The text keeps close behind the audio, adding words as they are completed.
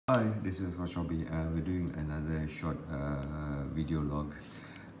Hi, this is Washobi. We're doing another short video log.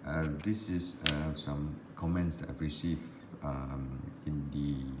 This is some comments that I've received in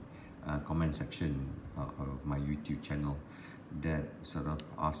the comment section of my YouTube channel that sort of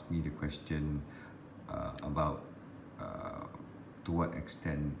asked me the question about to what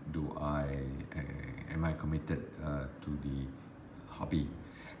extent am I committed to the hobby.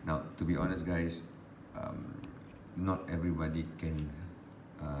 Now, to be honest, guys, not everybody can.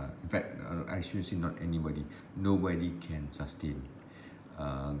 In fact, I should say not anybody. Nobody can sustain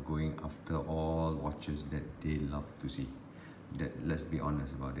going after all watches that they love to see. Let's be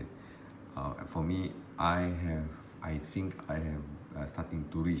honest about it. For me, I think I have starting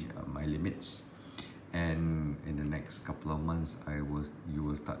to reach my limits, and in the next couple of months, you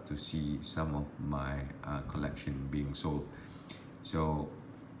will start to see some of my collection being sold. So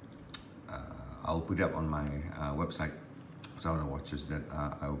I'll put it up on my website, some of the watches that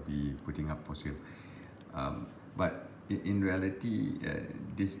I'll be putting up for sale. But in reality,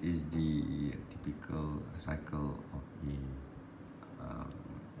 this is the typical cycle of a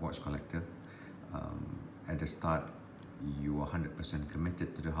watch collector. At the start, you are 100%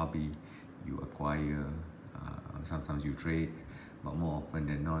 committed to the hobby. You acquire, sometimes you trade, but more often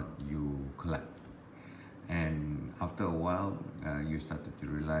than not, you collect. And after a while, you started to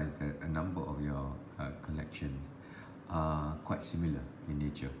realize that a number of your collections are quite similar in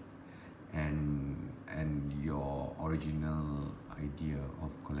nature, and your original idea of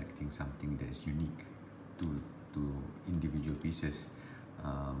collecting something that is unique to individual pieces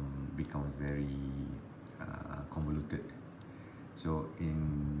becomes very convoluted. So in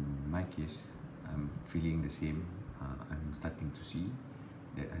my case, I'm feeling the same. I'm starting to see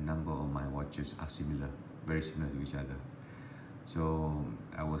that a number of my watches are similar, very similar to each other. So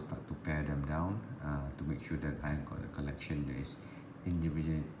I will start to pare them down to make sure that I've got a collection that is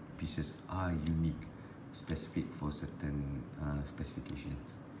individual pieces are unique, specific for certain specifications.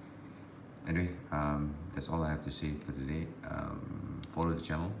 Anyway, that's all I have to say for today. Follow the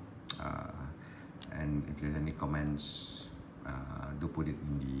channel, and if there's any comments, do put it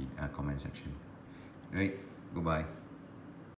in the comment section. Anyway, goodbye.